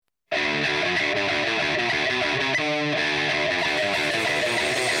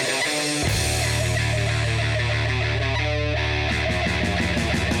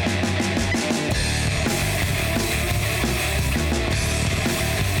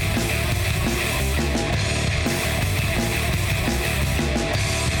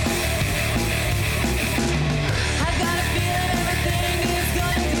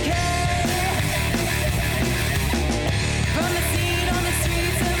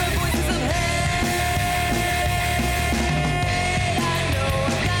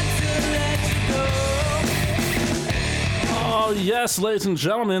Yes, ladies and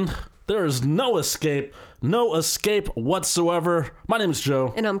gentlemen, there is no escape whatsoever. My name is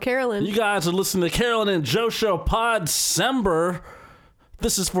Joe. And I'm Carolyn. You guys are listening to Carolyn and Joe Show Pod-cember.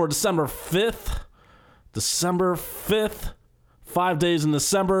 This is for December 5th. December 5th. 5 days in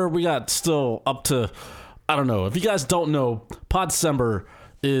December. We got still up to, I don't know. If you guys don't know, Pod-cember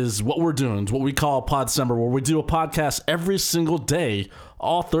is what we're doing. It's what we call Pod-cember, where we do a podcast every single day,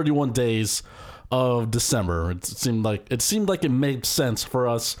 all 31 days of December. It seemed like it made sense for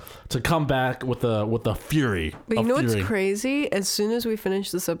us to come back with a fury. But you know what's crazy? As soon as we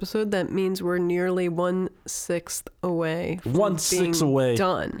finish this episode, that means we're nearly 1/6 away. 1/6 away.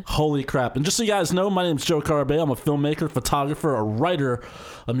 Done. Holy crap. And just so you guys know, my name is Joe Carabay. I'm a filmmaker, photographer, a writer,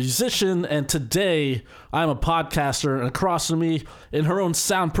 a musician, and today I'm a podcaster. And across from me, in her own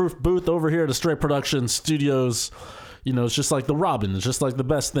soundproof booth over here at the Straight Production Studios, you know, it's just like the Robin. It's just like the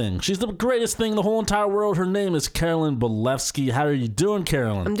best thing. She's the greatest thing in the whole entire world. Her name is Carolyn Bolevsky. How are you doing,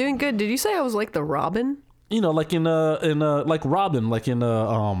 Carolyn? I'm doing good. Did you say I was like the Robin? You know, like like Robin, like in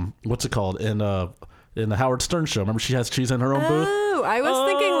what's it called? In the Howard Stern show. Remember she's in her own booth? Oh, I was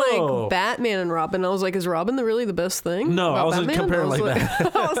thinking like Batman and Robin. I was like, is Robin really the best thing? No, I wasn't comparing like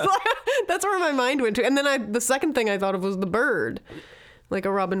that. I was like, that's where my mind went to. And then the second thing I thought of was the bird. Like a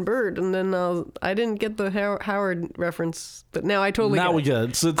robin bird, and then I didn't get the Howard reference, but now I totally get it. Now we get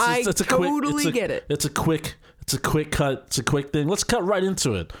it. So I totally get it. It's a quick cut. It's a quick thing. Let's cut right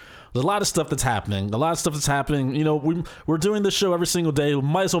into it. There's a lot of stuff that's happening. You know, we're doing this show every single day. We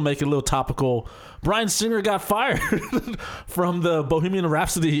might as well make it a little topical. Bryan Singer got fired from the Bohemian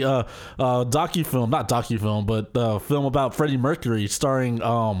Rhapsody docu-film. Not docu-film, but film about Freddie Mercury starring,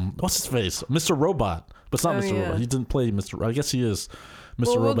 what's his face? Mr. Robot. But it's not Mr. Robot. He didn't play Mr. I guess he is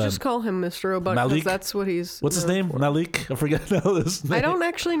Mr. Robot. We'll just call him Mr. Robot because that's what he's. What's his name? Malik? I forget his name. I don't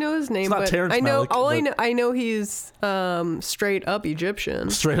actually know his name, but Terrence I know Malick, I know he's straight up Egyptian.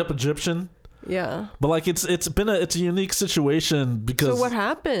 Straight up Egyptian? Yeah. But like it's a unique situation because. So what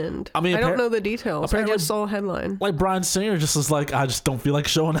happened? I mean, I don't know the details. I just saw a headline. Like Bryan Singer just was like, I just don't feel like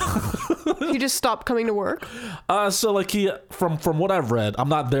showing up. He just stopped coming to work? So like he from what I've read, I'm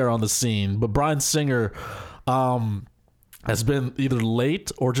not there on the scene, but Bryan Singer has been either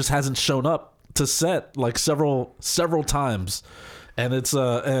late or just hasn't shown up to set like several times, and it's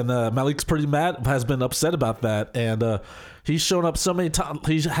Malik's pretty mad, has been upset about that, and he's shown up so many times.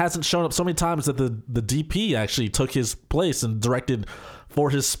 He hasn't shown up so many times that the DP actually took his place and directed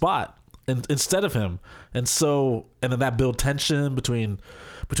for his spot instead of him, and then that built tension between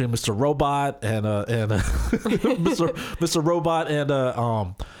Mr. Robot and Mr. Robot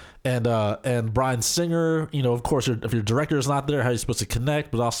and Bryan Singer. You know, of course, if your director is not there, how are you supposed to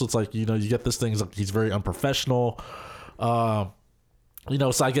connect? But also, it's like, you know, you get this thing. It's like he's very unprofessional. You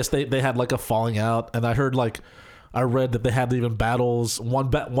know, so I guess they had like a falling out, and I read that they had even battles. One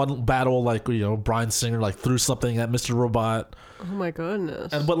battle, like, you know, Bryan Singer like threw something at Mr. Robot. Oh my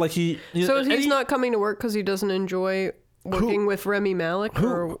goodness! But like he's not coming to work because he doesn't enjoy working with Rami Malek?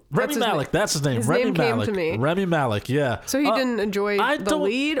 Rami Malek, that's his name. His Rami name Malek. came to me. Rami Malek, yeah. So he didn't enjoy the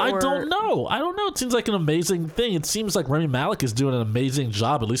lead? Or? I don't know. It seems like an amazing thing. It seems like Rami Malek is doing an amazing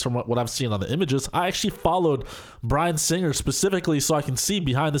job, at least from what I've seen on the images. I actually followed Bryan Singer specifically so I can see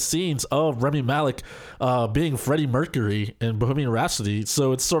behind the scenes of Rami Malek being Freddie Mercury in Bohemian Rhapsody.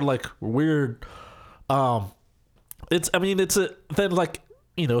 So it's sort of like weird.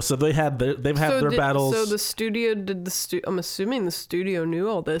 You know, so they've had their battles. So the studio I'm assuming the studio knew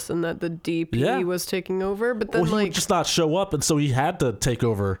all this and that the DP was taking over, but then he would just not show up, and so he had to take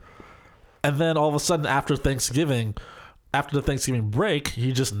over. And then all of a sudden, after the Thanksgiving break,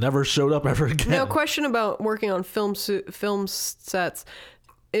 he just never showed up ever again. Now, question about working on film sets.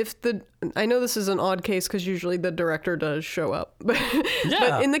 I know this is an odd case because usually the director does show up, but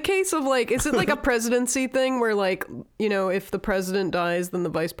in the case of like, is it like a presidency thing where like, you know, if the president dies, then the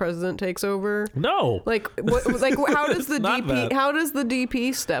vice president takes over? No. Like how does the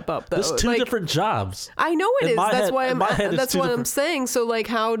DP step up though? There's two different jobs. I know it is. That's why I'm saying. So like,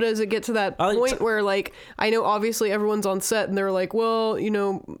 how does it get to that point where like, I know obviously everyone's on set and they're like, well, you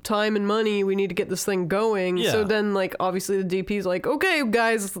know, time and money, we need to get this thing going. Yeah. So then like, obviously the DP's like, okay,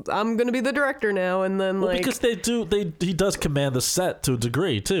 guys, I'm going to be the director now, and then because he does command the set to a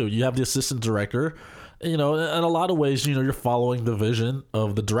degree too. You have the assistant director, you know, in a lot of ways, you know, you're following the vision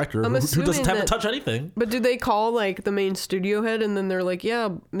of the director who doesn't have to touch anything. But do they call like the main studio head and then they're like, yeah,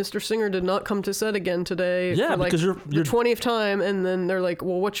 Mr. Singer did not come to set again today for like because you're the 20th time, and then they're like,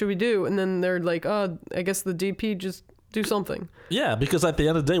 well, what should we do? And then they're like, oh, I guess the DP just do something. Yeah, because at the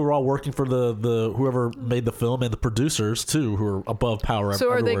end of the day, we're all working for the whoever made the film and the producers too, who are above power. So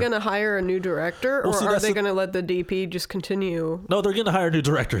everywhere. Are they going to hire a new director, or are they going to let the DP just continue? No, they're going to hire a new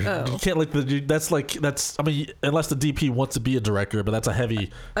director. Oh. You can't that's. I mean, unless the DP wants to be a director, but that's a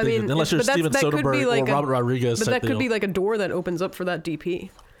heavy. I mean, unless you're Steven Soderbergh or Robert Rodriguez. But that could be like a door that opens up for that DP.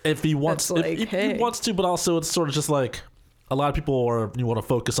 If he wants, if he wants to, but also it's sort of just like a lot of people you want to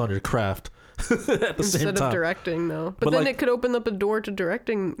focus on your craft. At the Instead same time. of directing, though. But then it could open up a door to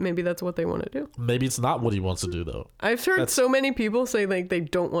directing. Maybe that's what they want to do. Maybe it's not what he wants to do, though. I've heard so many people say like they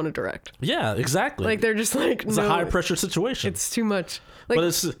don't want to direct. Yeah, exactly. Like they're just like, it's a high pressure situation. It's too much. Like, but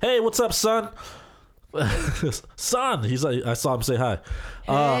it's, hey, what's up, son? Son, he's like, I saw him say hi.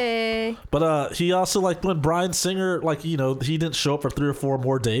 Hey. But he also like when Bryan Singer, like he didn't show up for 3 or 4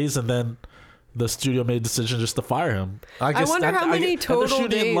 more days, and then the studio made a decision just to fire him. I wonder how many total they're shooting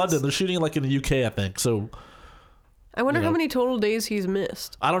days. in London. They're shooting like in the UK, I think. So I wonder how many total days he's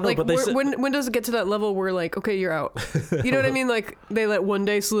missed. I don't know, like, but they said, when does it get to that level where like, okay, you're out? You know what I mean? Like they let 1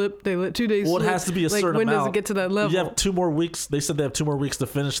 day slip, they let 2 days slip. Well, it has to be a certain when amount. When does it get to that level? You have 2 more weeks. They said they have 2 more weeks to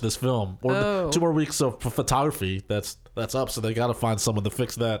finish this film, or 2 more weeks of photography. That's up. So they got to find someone to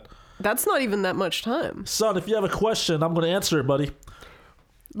fix that. That's not even that much time. Son, if you have a question, I'm going to answer it, buddy.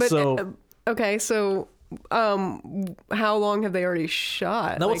 But so okay, so. How long have they already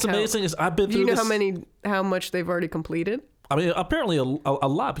shot? Now, what's amazing is I've been through this. Do you know how much they've already completed? I mean, apparently a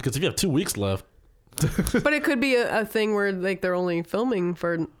lot, because if you have 2 weeks left. But it could be a thing where like they're only filming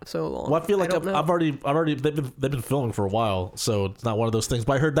for so long. Well, I feel like I've already they've been filming for a while, so it's not one of those things.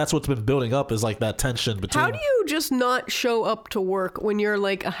 But I heard that's what's been building up is like that tension between. How do you just not show up to work when you're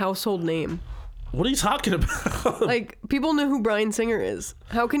like a household name? What are you talking about? Like people know who Bryan Singer is.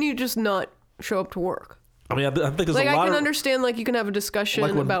 How can you just not show up to work? I mean, I think there's like a lot I can understand like you can have a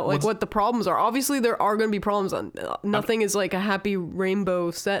discussion about like what the problems are. Obviously, there are going to be problems. Nothing is like a happy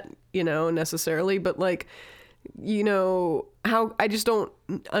rainbow set, necessarily. But like, how I just don't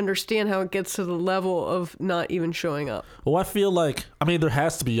understand how it gets to the level of not even showing up. Well, I feel like there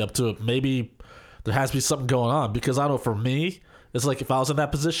has to be up to it. Maybe there has to be something going on, because I know for me. It's like if I was in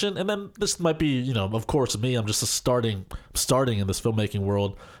that position, and then this might be, of course, me. I'm just starting in this filmmaking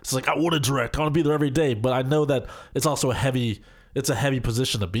world. It's like I want to direct, I want to be there every day, but I know that it's also a heavy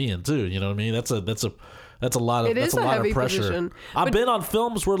position to be in too. You know what I mean? That's a lot of pressure. Position, I've been on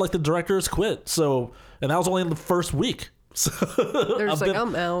films where like the directors quit, and that was only in the first week. So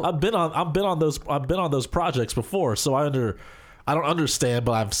I'm out. I've been on those projects before, so I don't understand,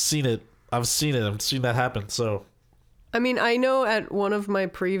 but I've seen it. I've seen that happen. So. I mean, I know at one of my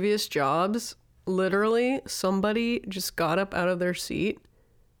previous jobs, literally somebody just got up out of their seat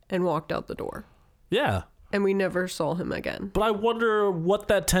and walked out the door. Yeah. And we never saw him again. But I wonder what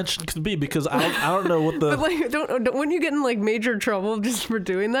that tension could be, because I don't know what the. But like, when you get in like major trouble just for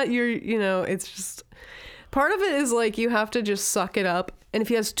doing that, it's just part of it is like you have to just suck it up. And if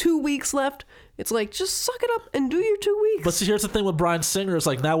he has 2 weeks left, it's like just suck it up and do your 2 weeks. But see, here's the thing with Bryan Singer is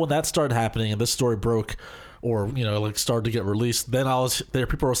like now when that started happening and this story broke. Or like started to get released. Then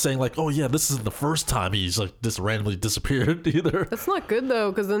people were saying like, "Oh yeah, this isn't the first time he's like just randomly disappeared either." That's not good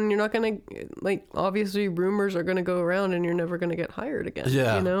though, because then you're not gonna like. Obviously, rumors are gonna go around, and you're never gonna get hired again.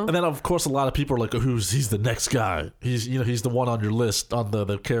 Yeah, And then of course, a lot of people are like, he's the next guy. He's the one on your list on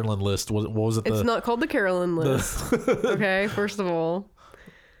the Carolyn list. What was it? It's not called the Carolyn list. Okay, first of all,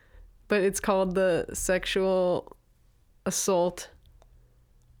 but it's called the sexual assault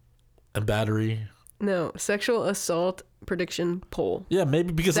and battery. No, sexual assault prediction poll. Yeah,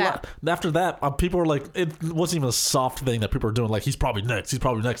 maybe because after that, people were like, it wasn't even a soft thing that people were doing. Like, he's probably next.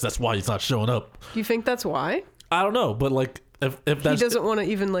 That's why he's not showing up. Do you think that's why? I don't know, but like, if that's, he doesn't want to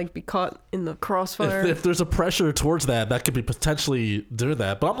even like be caught in the crossfire. If there's a pressure towards that could be potentially doing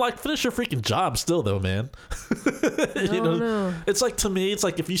that. But I'm like, finish your freaking job still, though, man. No. It's like, to me, it's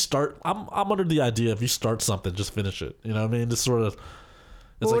like if you start, I'm under the idea if you start something, just finish it. You know what I mean? Just sort of.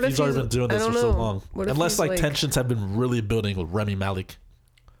 It's like he's already been doing this for so long. Unless like tensions have been really building with Rami Malek.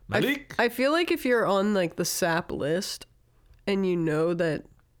 I feel like if you're on like the SAP list and you know that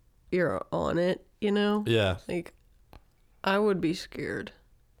you're on it, Yeah. Like I would be scared.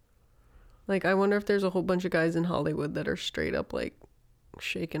 Like I wonder if there's a whole bunch of guys in Hollywood that are straight up like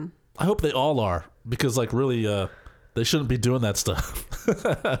shaking. I hope they all are, because like really they shouldn't be doing that stuff.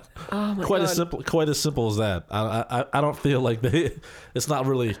 Oh my God. Quite as simple as that. I don't feel like it's not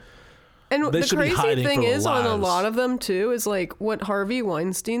really. And the crazy thing is on a lot of them too is like what Harvey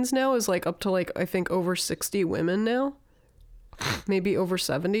Weinstein's now is like up to like I think over 60 women now, maybe over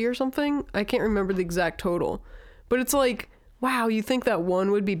 70 or something. I can't remember the exact total, but it's like wow, you think that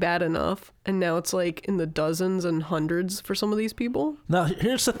one would be bad enough, and now it's like in the dozens and hundreds for some of these people? Now,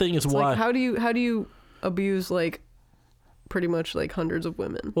 here's the thing: is it's why like, how do you abuse like pretty much like hundreds of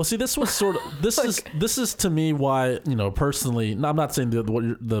women? Well, see, this was sort of this is to me why, you know, personally. I'm not saying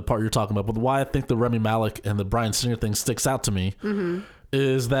the part you're talking about, but why I think the Rami Malek and the Bryan Singer thing sticks out to me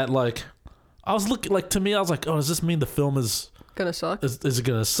is that, like, I was looking, like, to me, I was like, oh, does this mean the film is gonna suck? Is it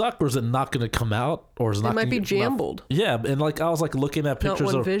gonna suck, or is it not gonna come out, or is it not? It might be jambled. Yeah, and like I was like looking at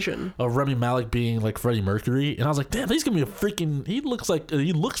pictures of Rami Malek being like Freddie Mercury, and I was like, damn, he's gonna be a freaking. He looks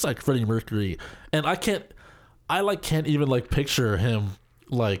like Freddie Mercury, and I can't even like picture him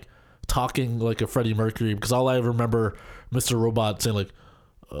like talking like a Freddie Mercury, because all I remember Mr. Robot saying like,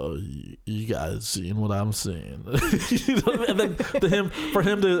 "Oh, you guys seeing what I'm seeing?" You know? And then for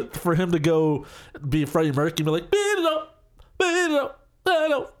him to go be Freddie Mercury and be like,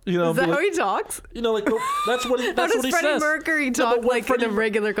 you know, is that how he talks? You know, like that's what he. That's how does Freddie Mercury talk like in a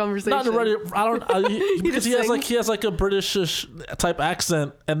regular conversation? Not in a regular. I don't. Because he has like a British type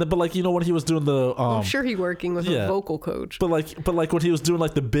accent, and then but like, you know, when he was doing the I'm sure he's working with a vocal coach. But like when he was doing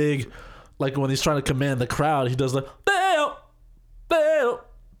like the big, like when he's trying to command the crowd, he does like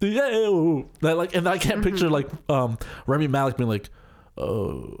that, like, and I can't picture like Rami Malek being like,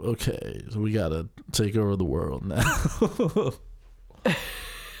 oh, okay, so we gotta take over the world now.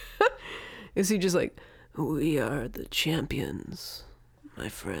 Is he just like, we are the champions, my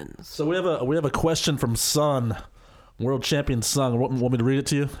friends? So we have a question from Sun, world champion Sun. Want me to read it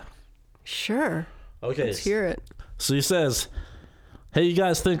to you? Sure. Okay. Let's hear it. So he says, hey, you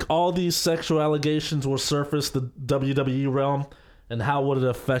guys think all these sexual allegations will surface the WWE realm, and how would it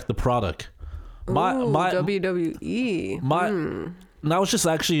affect the product? WWE. And I was just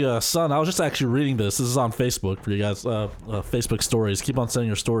actually, Son, I was just actually reading this. This is on Facebook for you guys. Facebook stories. Keep on sending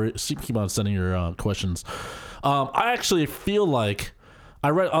your stories. Keep on sending your questions. I actually feel like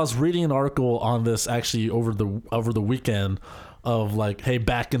I was reading an article on this actually over the weekend of like, hey,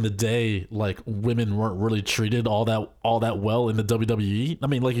 back in the day, like women weren't really treated all that well in the WWE. I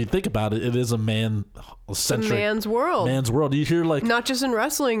mean, like, you think about it, it is a man-centric, man's world. You hear like, not just in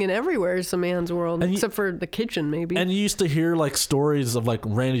wrestling and everywhere, it's a man's world, except for the kitchen maybe. And you used to hear like stories of like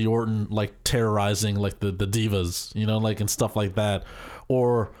Randy Orton like terrorizing like the divas, you know, like, and stuff like that.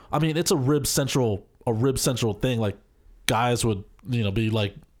 Or I mean, it's a rib central thing. Like guys would, you know, be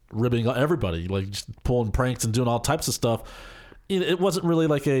like ribbing everybody, like just pulling pranks and doing all types of stuff. It wasn't really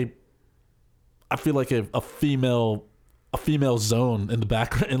like I feel like a female zone in the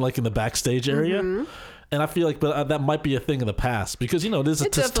background, like in the backstage area. And I feel like, but that might be a thing of the past, because, you know, it is a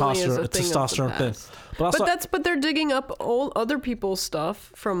testosterone thing. But they're digging up old other people's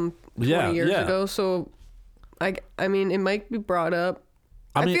stuff from 20 years ago. So I mean, it might be brought up.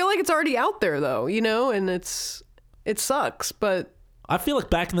 I feel like it's already out there though, you know, and it sucks, but I feel like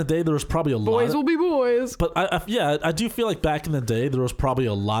back in the day there was probably a lot. Boys will be boys. But I do feel like back in the day there was probably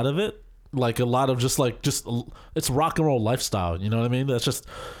a lot of it, like a lot of just it's rock and roll lifestyle. You know what I mean? That's just,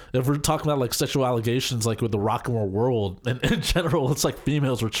 if we're talking about like sexual allegations, like with the rock and roll world, and in general, it's like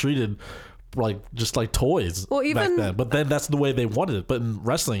females were treated like just like toys back then. But then that's the way they wanted it. But in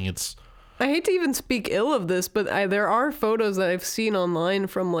wrestling, it's. I hate to even speak ill of this, but there are photos that I've seen online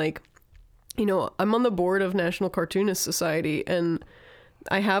from like, you know, I'm on the board of National Cartoonist Society, and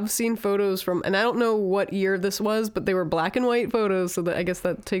I have seen photos from, and I don't know what year this was, but they were black and white photos, so that I guess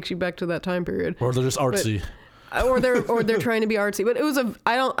that takes you back to that time period. Or they're just artsy. Or they're trying to be artsy. But it was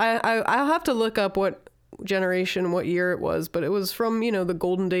I'll have to look up what generation, what year it was, but it was from, you know, the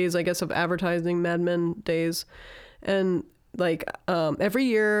golden days, I guess, of advertising, Mad Men days. And like every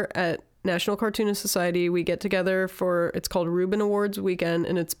year at National Cartoonist Society, we get together for, it's called Reuben Awards Weekend,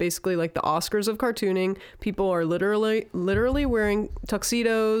 and it's basically like the Oscars of cartooning. People are literally wearing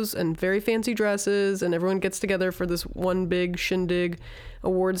tuxedos and very fancy dresses, and everyone gets together for this one big shindig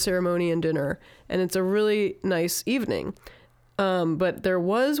award ceremony and dinner, and it's a really nice evening. But there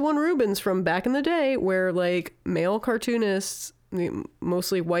was one Reubens from back in the day where like male cartoonists,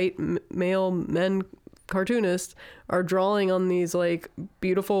 mostly white male men cartoonists, are drawing on these like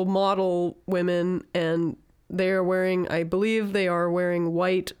beautiful model women, and they are wearing, I believe they are wearing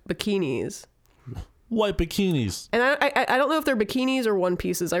white bikinis. White bikinis. And I don't know if they're bikinis or one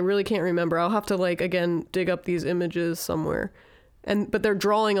pieces. I really can't remember. I'll have to like, again, dig up these images somewhere. But they're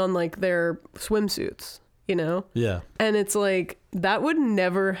drawing on like their swimsuits, you know? Yeah. And it's like, that would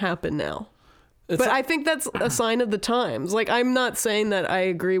never happen now. But I think that's a sign of the times. Like, I'm not saying that I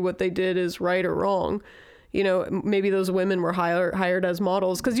agree what they did is right or wrong. you know, maybe those women were hired as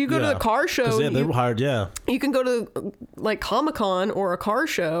models. Because you go to the car show. Yeah, they were hired, You can go to, like, Comic-Con or a car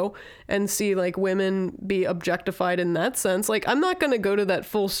show and see, like, women be objectified in that sense. Like, I'm not going to go to that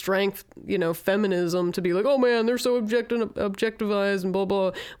full strength, you know, feminism to be like, oh, man, they're so objectivized and blah,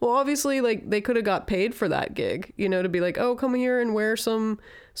 blah. Well, obviously, like, they could have got paid for that gig, you know, to be like, oh, come here and wear some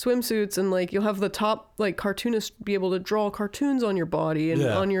swimsuits, and like you'll have the top like cartoonists be able to draw cartoons on your body and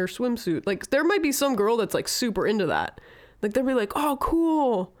on your swimsuit. Like there might be some girl that's like super into that. Like they'll be like, oh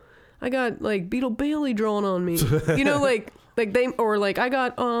cool, I got like Beetle Bailey drawn on me. You know, like they, or like I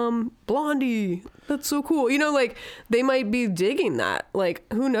got Blondie. That's so cool. You know, like they might be digging that.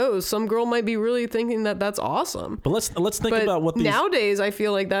 Like who knows? Some girl might be really thinking that that's awesome. But let's think about what these... nowadays I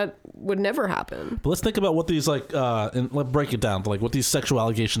feel like that would never happen. But let's think about what these like and let's break it down to like what these sexual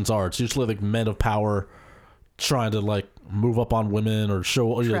allegations are. It's usually like men of power trying to like move up on women or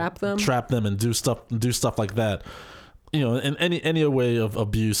trap them and do stuff like that. You know, in any way of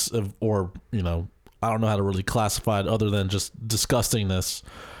abuse or you know, I don't know how to really classify it other than just disgustingness.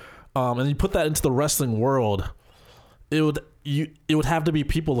 And you put that into the wrestling world, it would have to be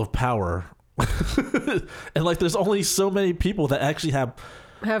people of power, and like there's only so many people that actually have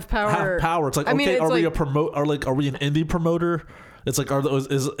power. It's like, okay, it's are we an indie promoter? It's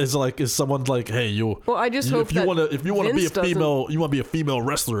like, is someone like, hey, if you want to be a female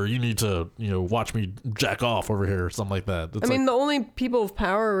wrestler, you need to, you know, watch me jack off over here or something like that. It's the only people of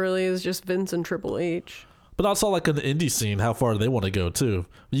power really is just Vince and Triple H. But also like in the indie scene, how far do they want to go too?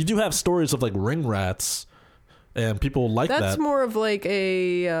 You do have stories of like ring rats and people like that. That's more of like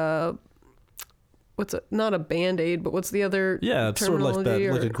a not a Band-Aid, but what's the other it's sort of like that,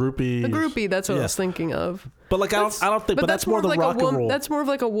 like a groupie. A groupie, that's what I was thinking of. But like I don't think, but that's more the like rock and roll. That's more of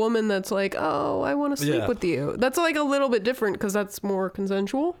like a woman that's like, oh, I want to sleep with you. That's like a little bit different because that's more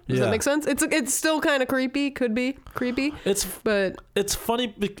consensual. Does that make sense? It's still kind of creepy. Could be creepy. It's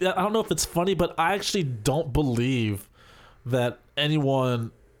funny. I don't know if it's funny, but I actually don't believe that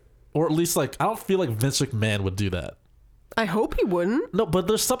anyone, or at least like I don't feel like Vince McMahon would do that. I hope he wouldn't. No, but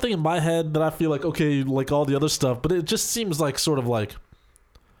there's something in my head that I feel like, okay, like all the other stuff, but it just seems like sort of like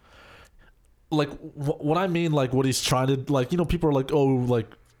what I mean, like what he's trying to, like, you know, people are like, oh, like,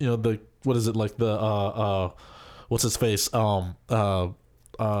 you know, the, what is it, like the, what's his face? I don't know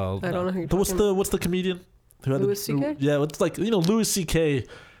who you're talking about. What's the comedian? Louis C.K.? Yeah, it's like, you know, Louis C.K.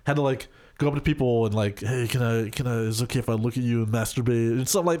 had to like go up to people and like, hey, can I, is it okay if I look at you and masturbate and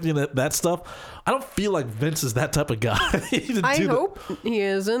stuff like, you know, that stuff. I don't feel like Vince is that type of guy. I hope he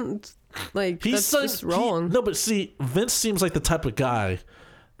isn't. Like, that's just wrong. No, but see, Vince seems like the type of guy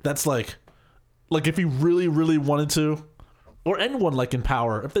that's like if he really, really wanted to, or anyone like in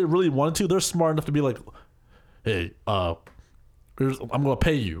power, if they really wanted to, they're smart enough to be like, hey, I'm gonna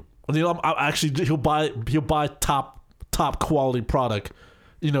pay you. You know, I'm actually he'll buy top quality product.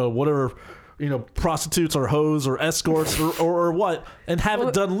 You know, whatever, you know, prostitutes or hoes or escorts or what, and have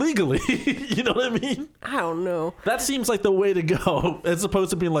it done legally. You know what I mean? I don't know. That seems like the way to go, as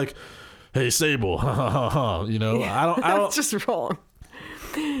opposed to being like, hey, Sable, you know, I don't. That's just wrong.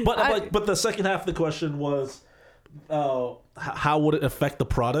 But the second half of the question was, how would it affect the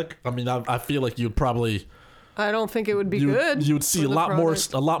product? I mean, I feel like you'd probably. I don't think it would be good. You would see a lot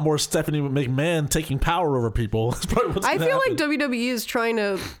more Stephanie McMahon taking power over people. I feel like WWE is trying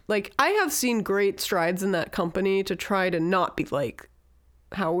to, like, I have seen great strides in that company to try to not be like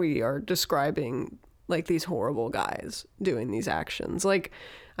how we are describing like these horrible guys doing these actions. Like,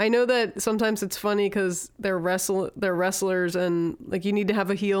 I know that sometimes it's funny because they're wrestlers and like you need to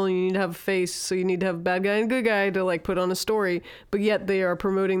have a heel and you need to have a face, so you need to have a bad guy and good guy to like put on a story, but yet they are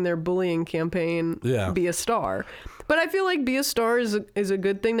promoting their bullying campaign, Be a Star. But I feel like Be a Star is a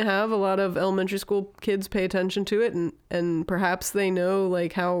good thing to have. A lot of elementary school kids pay attention to it, and perhaps they know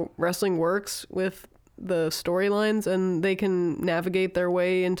like how wrestling works with the storylines, and they can navigate their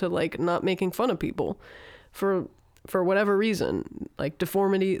way into like not making fun of people for whatever reason, like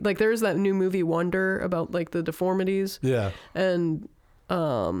deformity. Like there's that new movie Wonder about like the deformities. Yeah. And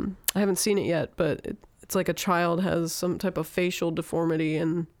I haven't seen it yet, but it's like a child has some type of facial deformity,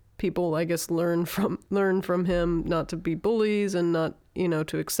 and people, I guess, learn from him not to be bullies and not, you know,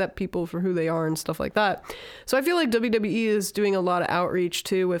 to accept people for who they are and stuff like that. So I feel like WWE is doing a lot of outreach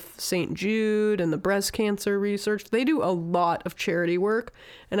too with St. Jude and the breast cancer research. They do a lot of charity work,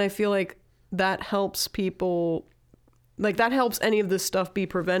 and I feel like that helps people. Like, that helps any of this stuff be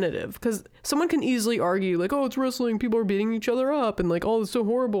preventative, because someone can easily argue, like, oh, it's wrestling, people are beating each other up, and, like, oh, it's so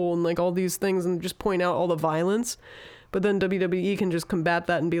horrible, and, like, all these things, and just point out all the violence. but then WWE can just combat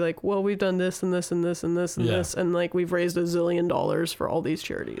that and be like, well, we've done this and this and this and this and this, and like we've raised $1 zillion for all these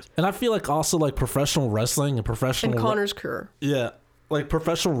charities. And I feel like also like professional wrestling and Connor's Cure. Yeah, like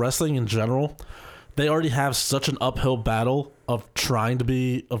professional wrestling in general, they already have such an uphill battle of trying to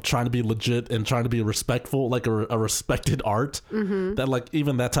be legit and trying to be respectful, like a respected art. That like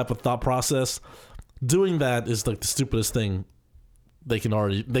even that type of thought process, doing that is like the stupidest thing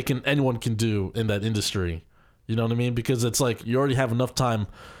anyone can do in that industry. You know what I mean? Because it's like you already have enough time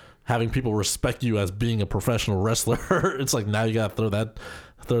having people respect you as being a professional wrestler. It's like now you gotta throw that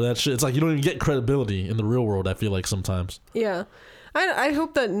shit. It's like you don't even get credibility in the real world, I feel like sometimes. Yeah. I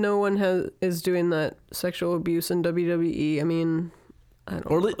hope that no one is doing that sexual abuse in WWE. I mean, I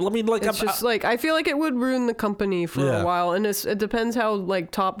don't know. I mean, like, it's just like, I feel like it would ruin the company for a while. And it depends how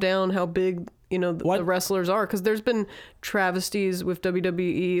like top down, how big, you know, the wrestlers are. Cause there's been travesties with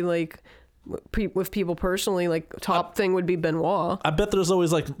WWE, like, with people personally, like top thing would be Benoit. I bet there's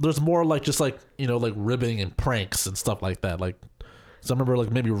always like there's more like just like, you know, like ribbing and pranks and stuff like that. Like, so I remember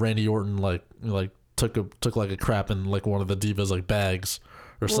like maybe Randy Orton like took like a crap in like one of the Divas like bags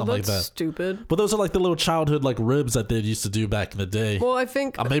or something like that. Stupid. But those are like the little childhood like ribs that they used to do back in the day. Well, I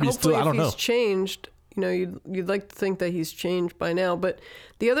think maybe still I don't know. He's changed. You know, you'd like to think that he's changed by now, but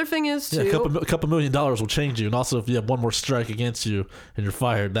the other thing is too, a couple $1 million will change you, and also if you have one more strike against you and you're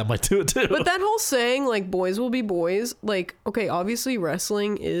fired, that might do it too. But that whole saying like boys will be boys, like okay, obviously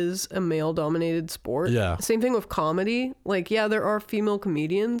wrestling is a male-dominated sport. Yeah. Same thing with comedy. Like yeah, there are female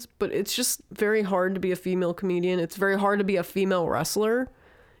comedians, but it's just very hard to be a female comedian. It's very hard to be a female wrestler.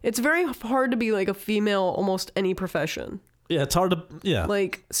 It's very hard to be like a female almost any profession. Yeah, it's hard to, yeah.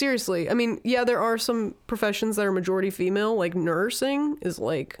 Like, seriously. I mean, yeah, there are some professions that are majority female, like nursing is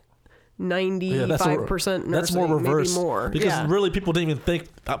like 95% nursing. That's more reverse. Maybe more. Because really people didn't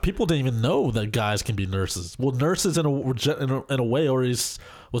even know that guys can be nurses. Well, nurses in a way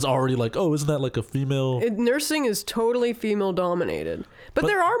was already like, oh, isn't that like a female? Nursing is totally female dominated. But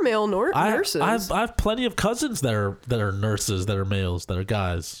there are male nurses. I have plenty of cousins that are nurses, that are males, that are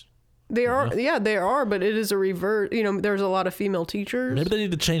guys. They are, they are, but it is a reverse. You know, there's a lot of female teachers. Maybe they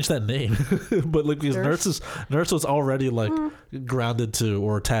need to change that name. But like because nurse was already like grounded to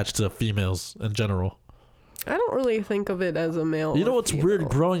or attached to females in general. I don't really think of it as a male. You know what's weird?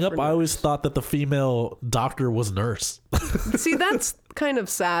 Growing up, I always thought that the female doctor was nurse. See, that's kind of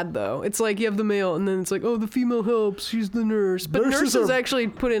sad though. It's like you have the male and then it's like, oh, the female helps, she's the nurse. But nurses actually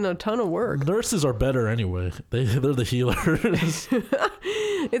put in a ton of work. Nurses are better anyway. They're the healers.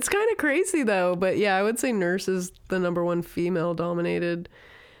 It's kind of crazy though, but yeah, I would say nurse is the #1 female dominated.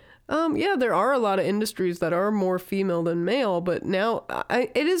 Yeah, there are a lot of industries that are more female than male, but now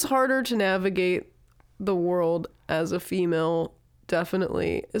it is harder to navigate the world as a female,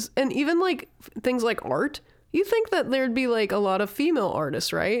 definitely. And even like things like art, you think that there'd be like a lot of female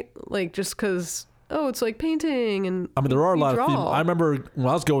artists, right? Like just because it's like painting and I mean there are a lot of female. I remember when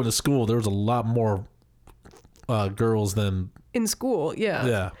I was going to school there was a lot more girls than in school.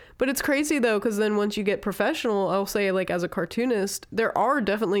 Yeah But it's crazy though, because then once you get professional, I'll say like as a cartoonist, there are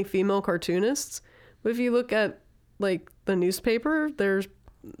definitely female cartoonists, but if you look at like the newspaper,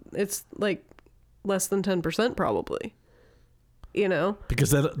 it's like less than 10% probably, you know, because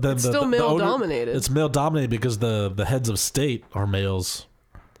then it's still male dominated. It's male dominated because the heads of state are males.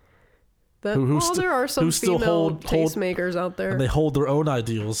 There are some female tastemakers out there, and they hold their own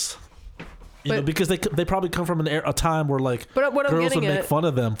ideals. You know, because they probably come from a time where like girls would make fun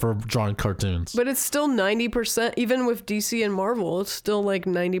of them for drawing cartoons. But it's still 90%, even with DC and Marvel, it's still like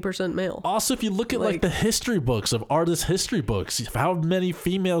 90% male. Also, if you look at like the history books of artists' history books, how many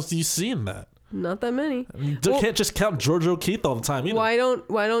females do you see in that? Not that many. You can't just count George O'Keeffe all the time either. Why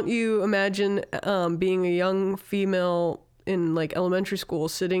don't you imagine being a young female in like elementary school,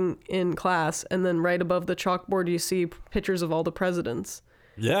 sitting in class, and then right above the chalkboard you see pictures of all the presidents.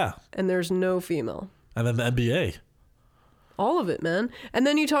 Yeah. And there's no female. And then the NBA. All of it, man. And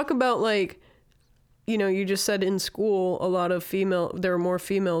then you talk about like, you know, you just said in school there are more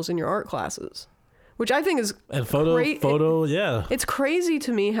females in your art classes, which I think is and photo, yeah. It's crazy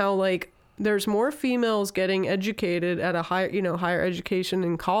to me how like there's more females getting educated at a higher education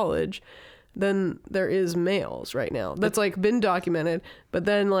in college than there is males right now. That's like been documented, but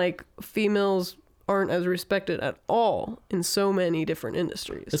then like females aren't as respected at all in so many different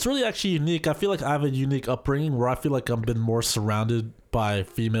industries. It's really actually unique. I feel like I have a unique upbringing where I feel like I've been more surrounded by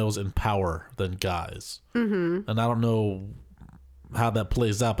females in power than guys. Mm-hmm. And I don't know how that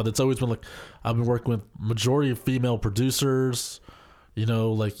plays out, but it's always been like I've been working with majority of female producers, you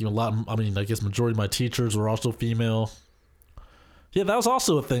know, like, you know, I guess majority of my teachers were also female. Yeah, that was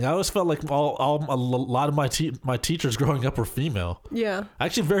also a thing. I always felt like a lot of my teachers growing up were female. Yeah.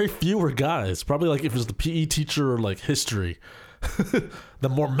 Actually, very few were guys. Probably like if it was the PE teacher or like history, the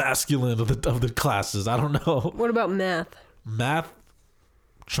more masculine of the classes. I don't know. What about math? Math.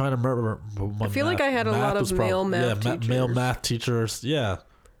 Trying to remember. I feel like I had a lot of male math teachers. Male math teachers. Yeah.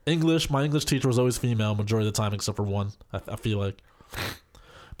 English. My English teacher was always female majority of the time, except for one. I feel like.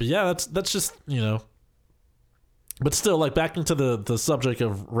 But yeah, that's just, you know. But still, like, back into the subject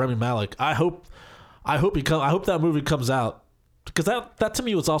of Rami Malek. I hope that movie comes out, because that to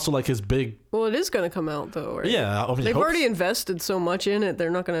me was also like his big. Well, it is going to come out though, right? Yeah, I mean, they've already invested so much in it.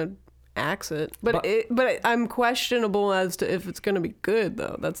 They're not going to axe it. But I'm questionable as to if it's going to be good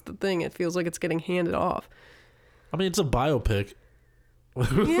though. That's the thing. It feels like it's getting handed off. I mean, it's a biopic.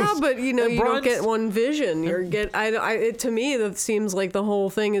 Yeah, but you know, you don't get one vision. To me, that seems like the whole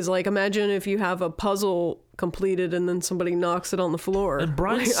thing is like, imagine if you have a puzzle completed and then somebody knocks it on the floor. And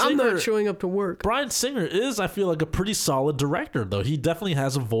Bryan Singer, I'm not showing up to work. Bryan Singer is, I feel like, a pretty solid director, though. He definitely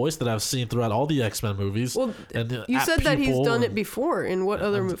has a voice that I've seen throughout all the X-Men movies. Well, and you said that he's done it before. In what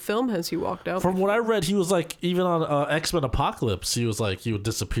other film has he walked out? From what I read, he was like, even on X-Men Apocalypse, he was like, he would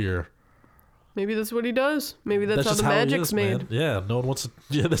disappear. Maybe that's what he does. Maybe that's how the magic's made. Man. Yeah, no one wants to.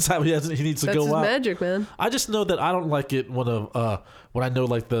 Yeah, that's how he needs to go out. That's his magic, man. I just know that I don't like it when I know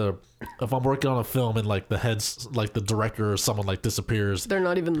like if I'm working on a film and like the heads, like the director or someone like disappears. They're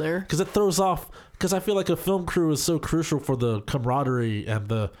not even there. Because it throws off. Because I feel like a film crew is so crucial for the camaraderie and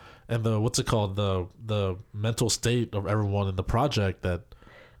the what's it called, the mental state of everyone in the project. That.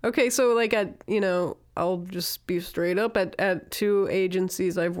 Okay, so like I'll just be straight up at 2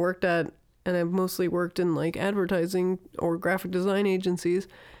 agencies I've worked at. And I've mostly worked in like advertising or graphic design agencies,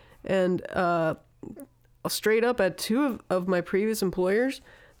 and straight up at 2 of my previous employers,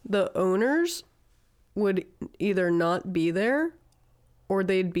 the owners would either not be there, or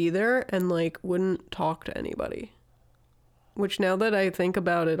they'd be there and like wouldn't talk to anybody. Which now that I think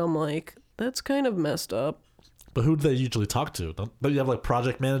about it, I'm like, that's kind of messed up. But who do they usually talk to? Don't you have like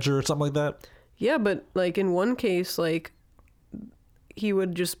project manager or something like that? Yeah, but like in one case, like, he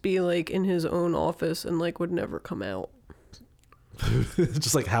would just be like in his own office and like would never come out.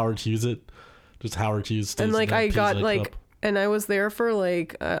 Just like Howard Hughes it. Just Howard Hughes stays. And like I got like, and I was there for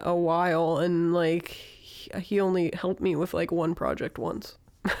like a while, and like he only helped me with like one project once.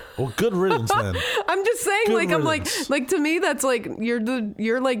 Well, good riddance then. I'm just saying, good like riddance. I'm like to me that's like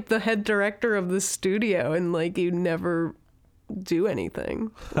you're like the head director of the studio, and like you never do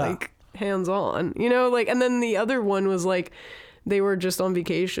anything like hands on, you know, like. And then the other one was like, they were just on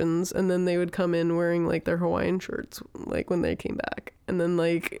vacations, and then they would come in wearing like their Hawaiian shirts like when they came back, and then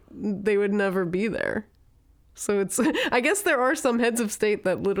like they would never be there. So it's I guess there are some heads of state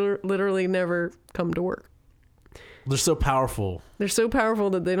that literally never come to work. They're so powerful. They're so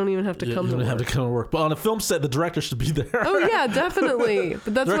powerful that they don't even have to come to work. You don't have to come to work. But on a film set, the director should be there. Oh yeah, definitely.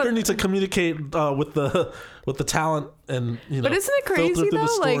 But that's the director needs to communicate with the talent, and you know. But isn't it crazy though,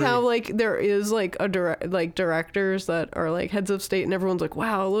 like how like there is like directors that are like heads of state, and everyone's like,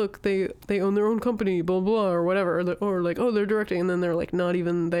 wow, look, they own their own company, blah blah, or whatever, or like, oh, they're directing, and then they're like not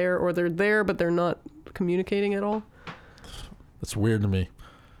even there, or they're there but they're not communicating at all. That's weird to me.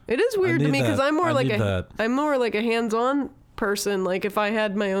 It is weird to me because I'm more like a hands-on person. Like if I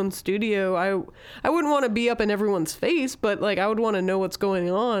had my own studio, I wouldn't want to be up in everyone's face, but like I would want to know what's going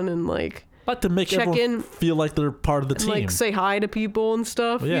on, and like to make check everyone in, feel like they're part of the team, like say hi to people and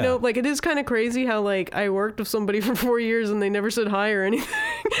stuff. Yeah. You know, like it is kind of crazy how like I worked with somebody for 4 years and they never said hi or anything.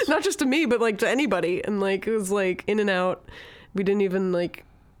 Not just to me, but like to anybody, and like it was like in and out. We didn't even like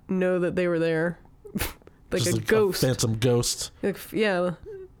know that they were there. Like just a ghost, a phantom ghost. Like, yeah.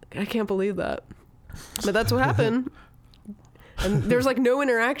 I can't believe that. But that's what happened. And there's like no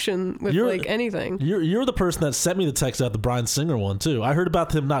interaction with like anything. You're the person that sent me the text about the Bryan Singer one too. I heard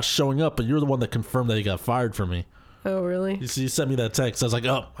about him not showing up, but you're the one that confirmed that he got fired from me. Oh, really? You sent me that text. I was like,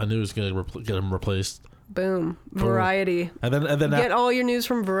 oh, I knew he was going to get him replaced. Boom. Variety. And then get all your news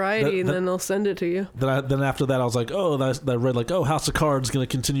from Variety, and then they'll send it to you. Then after that, I was like, oh, I read like, oh, House of Cards going to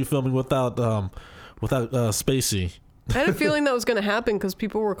continue filming without Spacey. I had a feeling that was going to happen because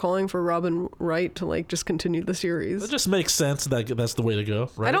people were calling for Robin Wright to like just continue the series. It just makes sense that that's the way to go,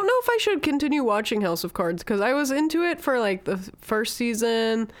 right? I don't know if I should continue watching House of Cards because I was into it for like the first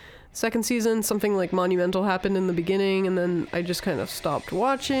season, second season, something like monumental happened in the beginning, and then I just kind of stopped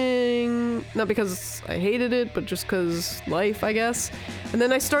watching. Not because I hated it, but just because life, I guess. And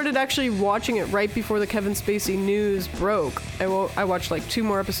then I started actually watching it right before the Kevin Spacey news broke. I watched like 2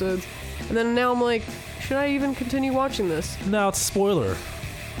 more episodes, and then now I'm like, should I even continue watching this? No, it's a spoiler.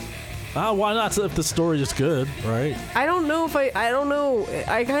 Why not? If the story is good, right? I don't know.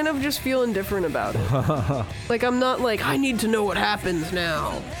 I kind of just feel indifferent about it. Like, I'm not like, I need to know what happens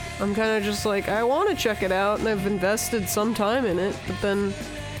now. I'm kind of just like, I want to check it out, and I've invested some time in it, but then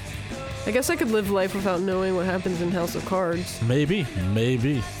I guess I could live life without knowing what happens in House of Cards. Maybe.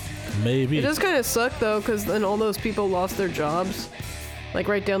 It does kind of suck, though, because then all those people lost their jobs. Like,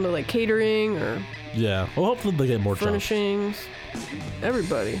 right down to, like, catering or... Yeah. Well, hopefully they get more furnishings.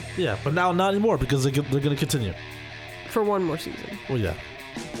 Everybody. Yeah, but now not anymore because they're going to continue. For one more season. Well, yeah.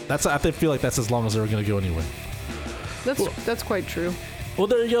 I feel like that's as long as they're going to go anyway. That's quite true. Well,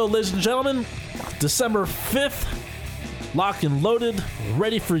 there you go, ladies and gentlemen. December 5th. Locked and loaded.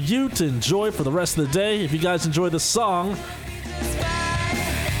 Ready for you to enjoy for the rest of the day. If you guys enjoy this song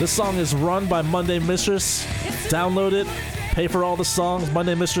is run by Monday Mistress. Download it. Pay for all the songs.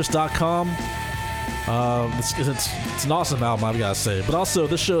 MondayMistress.com. It's an awesome album, I've got to say. But also,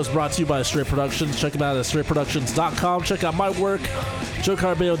 this show is brought to you by Stray Productions. Check them out at StrayProductions.com. Check out my work,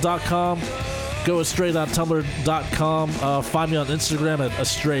 JoeCarabeo.com. Go astray.tumblr.com. Find me on Instagram at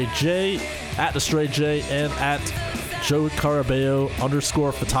AstrayJ, at AstrayJ, and at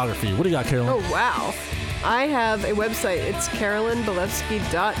JoeCarabeo_photography. What do you got, Carolyn? Oh, wow. I have a website. It's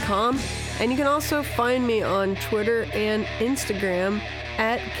CarolynBelevsky.com. And you can also find me on Twitter and Instagram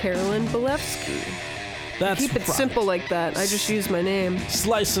at Carolyn Belevsky. Keep it simple like that. I just use my name.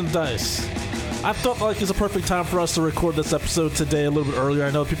 Slice and dice. I felt like it's a perfect time for us to record this episode today a little bit earlier. I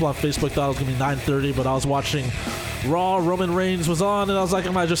know people on Facebook thought it was going to be 9:30, but I was watching Raw. Roman Reigns was on, and I was like,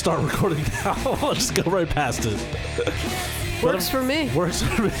 I might just start recording now. I'll just go right past it. Works for me. Works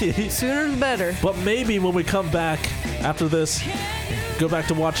for me. Sooner the better. But maybe when we come back after this, go back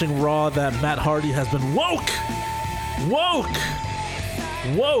to watching Raw, that Matt Hardy has been woke.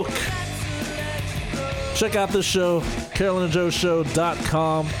 Check out this show,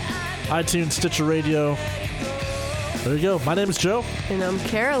 CarolynandJoeShow.com, iTunes, Stitcher Radio. There you go. My name is Joe. And I'm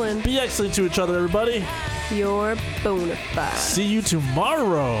Carolyn. Be excellent to each other, everybody. You're bona fide. See you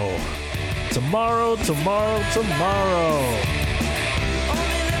tomorrow. Tomorrow.